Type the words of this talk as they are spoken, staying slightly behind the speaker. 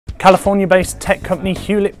California-based tech company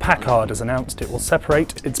Hewlett-Packard has announced it will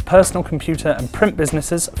separate its personal computer and print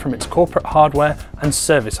businesses from its corporate hardware and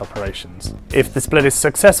service operations. If the split is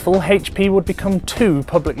successful, HP would become two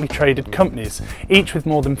publicly traded companies, each with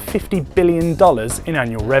more than $50 billion in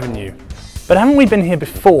annual revenue. But haven't we been here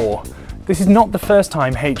before? This is not the first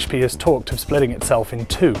time HP has talked of splitting itself in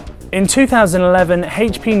two. In 2011,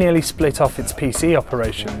 HP nearly split off its PC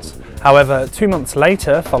operations. However, 2 months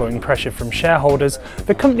later, following pressure from shareholders,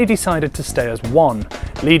 the company decided to stay as one,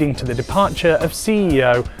 leading to the departure of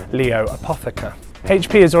CEO Leo Apotheker.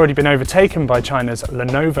 HP has already been overtaken by China's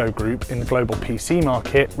Lenovo group in the global PC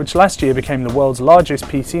market, which last year became the world's largest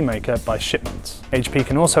PC maker by shipments. HP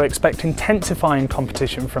can also expect intensifying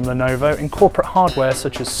competition from Lenovo in corporate hardware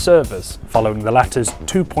such as servers, following the latter's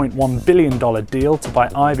 $2.1 billion deal to buy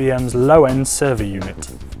IBM's low-end server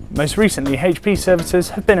unit. Most recently, HP services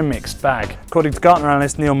have been a mixed bag. According to Gartner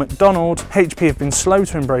analyst Neil McDonald, HP have been slow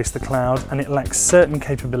to embrace the cloud and it lacks certain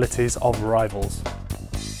capabilities of rivals.